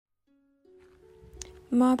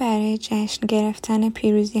ما برای جشن گرفتن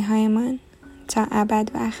پیروزی‌هایمان تا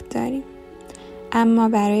ابد وقت داریم، اما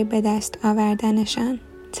برای به دست آوردنشان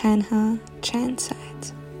تنها چند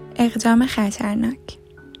ساعت. اقدام خطرناک.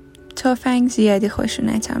 تفنگ زیادی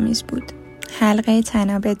خشونت‌آمیز بود. حلقه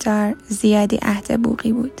طناب دار زیادی عهد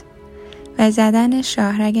بوقی بود و زدن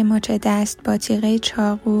شاهرگ مچ دست با تیغه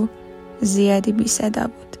چاقو زیادی بی صدا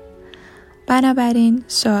بود. بنابراین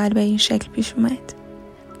سوال به این شکل پیش اومد: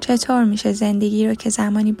 چطور میشه زندگی رو که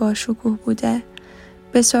زمانی با شکوه بوده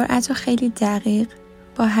به سرعت و خیلی دقیق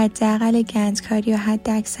با حداقل گندکاری و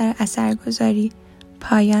حداکثر اثرگذاری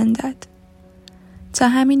پایان داد؟ تا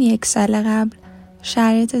همین 1 سال قبل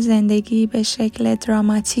شرایط زندگی به شکل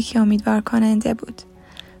دراماتیکی امیدوار کننده بود.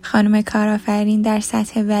 خانم کارآفرین در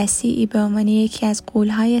سطح وسیعی به عنوان یکی از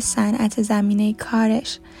غول‌های صنعت زمینه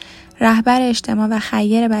کارش، رهبر اجتماع و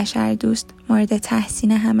خیر بشردوست مورد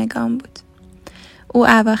تحسین همگان بود. او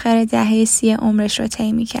اواخر دهه 30 عمرش رو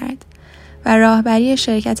طی می‌کرد و راهبری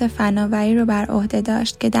شرکت فناوری رو بر عهده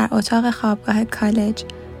داشت که در اتاق خوابگاه کالج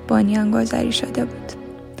بنیانگذاری شده بود.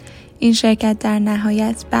 این شرکت در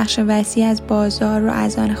نهایت بخش وسیع از بازار رو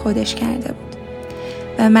از آن خودش کرده بود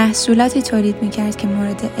و محصولاتی تولید می‌کرد که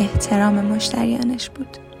مورد احترام مشتریانش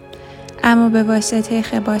بود. اما به واسطه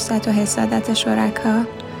خباثت و حسادت شرکا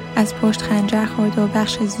از پشت خنجر خورده و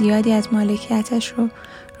بخش زیادی از مالکیتش رو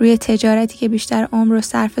روی تجارتی که بیشتر عمر رو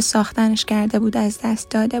صرف ساختنش کرده بود از دست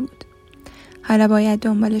داده بود. حالا باید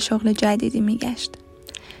دنبال شغل جدیدی میگشت.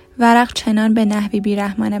 ورق چنان به نحوی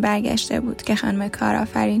بیرحمانه برگشته بود که خانم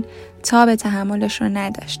کارآفرین تاب تحملش رو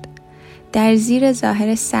نداشت. در زیر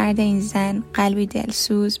ظاهر سرد این زن قلبی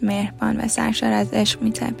دلسوز، مهربان و سرشار از عشق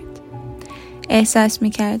می‌تپید. احساس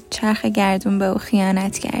می‌کرد چرخ گردون به او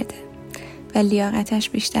خیانت کرده و لیاقتش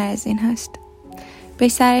بیشتر از این هست. به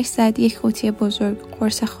سرش زد یک قوطی بزرگ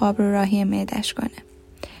قرص خواب رو راهی معده‌اش کنه.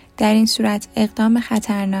 در این صورت اقدام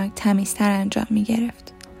خطرناک تمیزتر انجام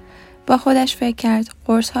می‌گرفت. با خودش فکر کرد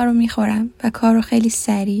قرص‌ها رو می‌خورم و کار رو خیلی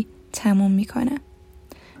سریع تموم می‌کنم.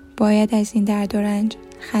 باید از این درد و رنج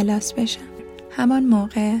خلاص بشم. همان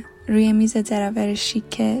موقع روی میز دراور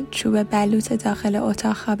شیک چوب بلوط داخل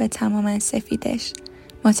اتاق خواب تماما سفیدش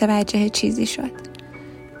متوجه چیزی شد.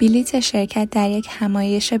 بلیت شرکت در یک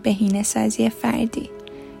همایش بهینه‌سازی فردی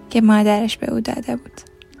که مادرش به او داده بود.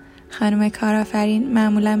 خانم کارآفرین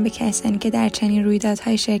معمولاً به کسانی که در چنین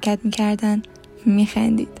رویدادهای شرکت می‌کردند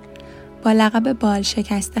می‌خندید. با لقب بال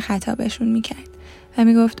شکسته خطابشون می‌کرد و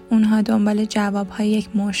میگفت اونها دنبال جوابهای یک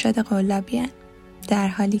مرشد قلابی‌اند، در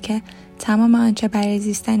حالی که تمام آنچه برای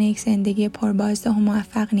زیستن یک زندگی پربازده و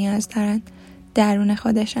موفق نیاز دارند درون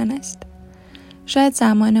خودشان است. شاید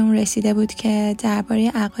زمان اون رسیده بود که درباره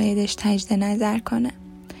عقایدش تجدید نظر کنه.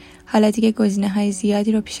 حالا دیگه گزینه‌های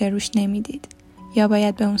زیادی رو پیش روش نمیدید. یا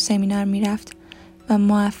باید به اون سمینار میرفت و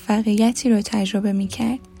موفقیتی رو تجربه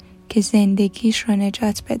میکرد که زندگیش رو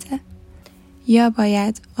نجات بده، یا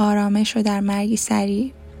باید آرامش رو در مرگی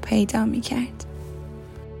سریع پیدا میکرد.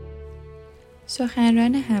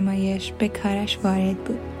 سخنران همایش به کارش وارد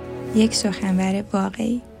بود. یک سخنور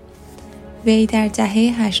واقعی. وی در دهه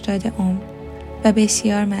 80 عمر و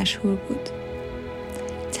بسیار مشهور بود.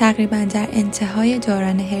 تقریباً در انتهای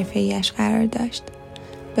دوران حرفه‌ایش قرار داشت.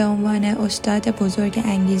 به عنوان استاد بزرگ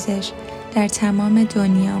انگیزش در تمام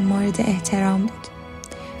دنیا مورد احترام بود.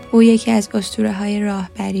 او یکی از اسطوره‌های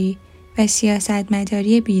راهبری و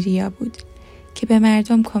سیاستمداری بی‌ریا بود که به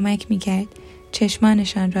مردم کمک می‌کرد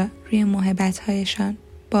چشمانشان را روی موهبت‌هایشان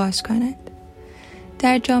باز کنند.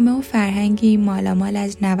 در جامعه و فرهنگی مالامال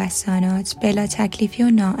از نوسانات، بلا تکلیفی و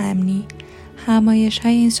ناامنی،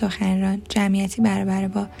 همایش‌های این سخنران جمعیتی برابر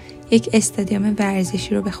با یک استادیوم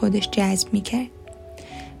ورزشی رو به خودش جذب می‌کرد.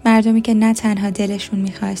 مردمی که نه تنها دلشون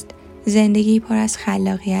می‌خواست زندگی پر از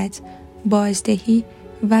خلاقیت، بازدهی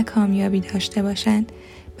و کامیابی داشته باشند،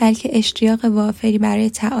 بلکه اشتیاق وافری برای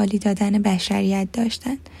تعالی دادن بشریت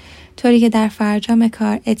داشتند، طوری که در فرجام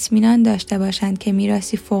کار اطمینان داشته باشند که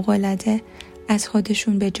میراثی فوق‌العاده از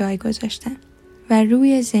خودشون به جای گذاشتن و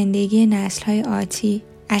روی زندگی نسل‌های آتی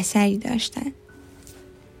اثری داشتند.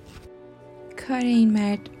 کار این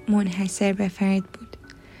مرد منحصر به فرد بود.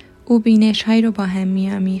 او بینش‌هایی رو با هم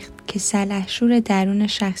می‌آمیخت که سلحشور درون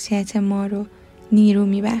شخصیت ما رو نیرو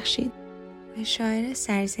می‌بخشید و شاعر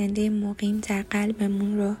سرزنده مقیم در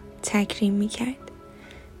قلبمون رو تکریم می‌کرد.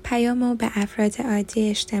 پیام او به افراد عادی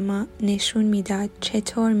اجتماع نشون میداد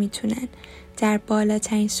چطور میتونن در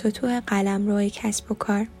بالاترین سطوح قلمرو کسب و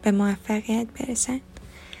کار به موفقیت برسن.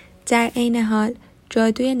 در عین حال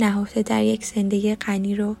جادوی نهفته در یک زندگی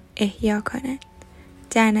غنی رو احیا کنن.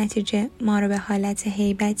 در نتیجه ما رو به حالت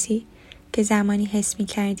هیبتی که زمانی حس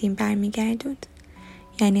می‌کردیم برمیگردوند.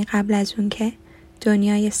 یعنی قبل از اون که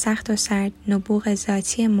دنیای سخت و سرد نبوغ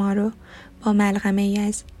ذاتی ما رو با ملغمه ای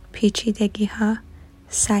از پیچیدگی ها،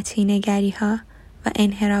 سطحی نگری ها و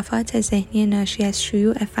انحرافات ذهنی ناشی از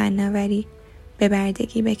شیوع فناوری به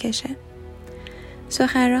بردگی بکشه.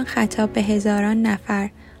 سخنران خطاب به هزاران نفر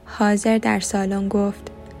حاضر در سالن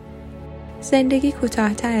گفت: زندگی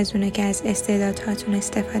کوتاه‌تر از اونه که از استعدادهاتون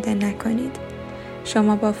استفاده نکنید.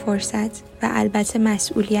 شما با فرصت و البته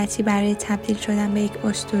مسئولیتی برای تبدیل شدن به یک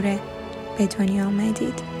اسطوره به دنیا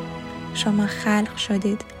آمدید. شما خلق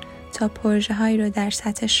شدید تا پروژه هایی رو در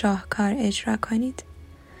سطح شاهکار اجرا کنید.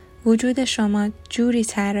 وجود شما جوری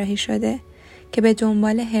طراحی شده که به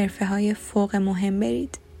دنبال حرفه‌های فوق مهم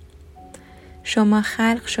برید. شما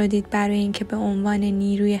خلق شدید برای اینکه به عنوان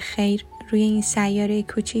نیروی خیر روی این سیاره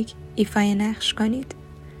کوچیک ایفای نقش کنید.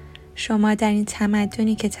 شما در این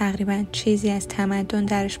تمدنی که تقریباً چیزی از تمدن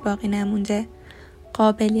درش باقی نمونده،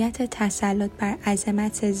 قابلیت تسلط بر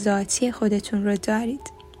عظمت ذاتی خودتون رو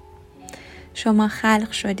دارید. شما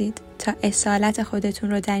خلق شدید تا اصالت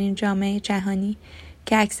خودتون رو در این جامعه جهانی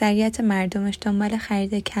که اکثریت مردمش دنبال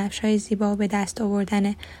خرید کفش‌های زیبا و به دست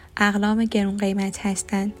آوردن اقلام گرون قیمت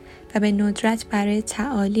هستند و به ندرت برای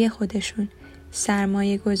تعالی خودشون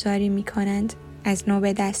سرمایه گذاری میکنند، از نو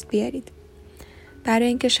به دست بیارید. برای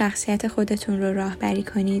اینکه شخصیت خودتون رو راهبری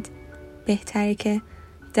کنید، بهتره که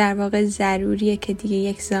در واقع ضروریه که دیگه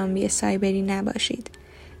یک زامبی سایبری نباشید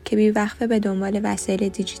که بی‌وقفه به دنبال وسایل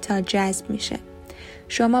دیجیتال جذب میشه.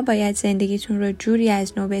 شما باید زندگیتون رو جوری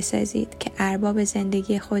از نو بسازید که ارباب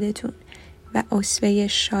زندگی خودتون و اسوه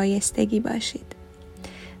شایستگی باشید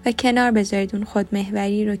و کنار بذارید اون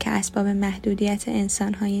خودمحوری رو که اسباب محدودیت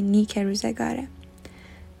انسان‌های نیک روزگاره.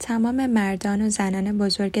 تمام مردان و زنان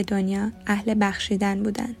بزرگ دنیا اهل بخشیدن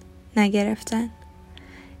بودن، نگرفتن.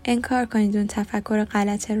 انکار کنید اون تفکر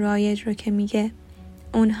غلط رایج رو که میگه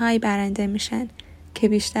اونهایی برنده میشن که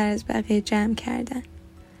بیشتر از بقیه جمع کردن.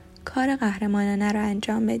 کار قهرمانانه رو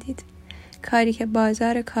انجام بدید. کاری که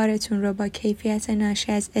بازار کارتون رو با کیفیت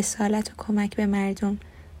ناشی از اصالت و کمک به مردم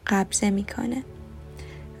قبضه میکنه.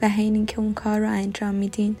 و حین اینکه اون کار رو انجام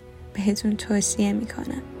میدین بهتون توصیه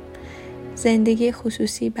میکنم. زندگی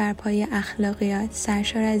خصوصی بر پایه اخلاقیات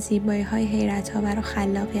سرشار از زیبایی‌های حیرت‌آور و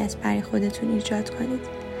خلاقیت برای خودتون ایجاد کنید.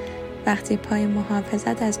 وقتی پای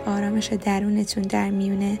محافظت از آرامش درونتون در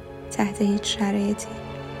میونه، تحت هیچ شرایطی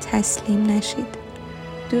تسلیم نشید.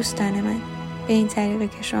 دوستان من، به این طریقه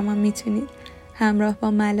که شما میتونید همراه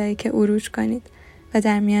با ملائکه عروج کنید و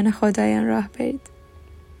در میان خدایان راه برید.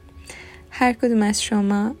 هر کدوم از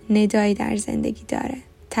شما ندایی در زندگی داره.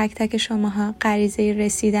 تک تک شماها غریزه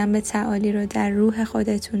رسیدن به تعالی رو در روح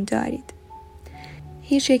خودتون دارید.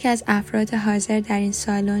 هیچ یک از افراد حاضر در این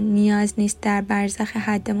سالن نیاز نیست در برزخ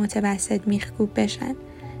حد متوسط میخکوب بشن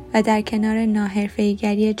و در کنار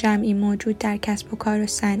ناحرفه‌ایگری جمعی موجود در کسب و کار و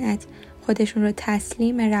صنعت خودشون رو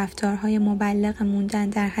تسلیم رفتارهای مبلغ موندن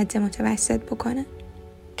در حد متوسط بکنن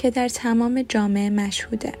که در تمام جامعه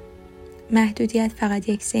مشهوده. محدودیت فقط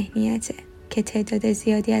یک ذهنیته که تعداد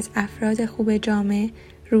زیادی از افراد خوب جامعه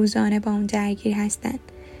روزانه با اون درگیر هستن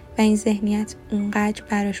و این ذهنیت اونقدر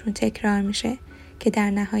براشون تکرار میشه که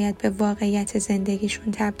در نهایت به واقعیت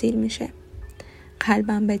زندگیشون تبدیل میشه.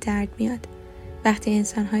 قلبم به درد میاد وقتی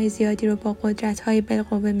انسانهای زیادی رو با قدرت‌های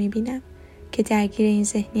بالقوه میبینم که درگیر این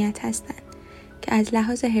ذهنیت هستن که از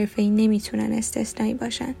لحاظ حرفه‌ای نمیتونن استثنایی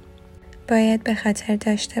باشن. باید به خاطر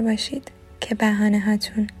داشته باشید که بهانه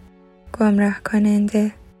هاتون گمراه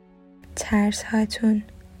کننده، ترس هاتون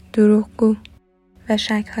دروغگو و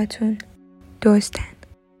شک هاتون دزدن.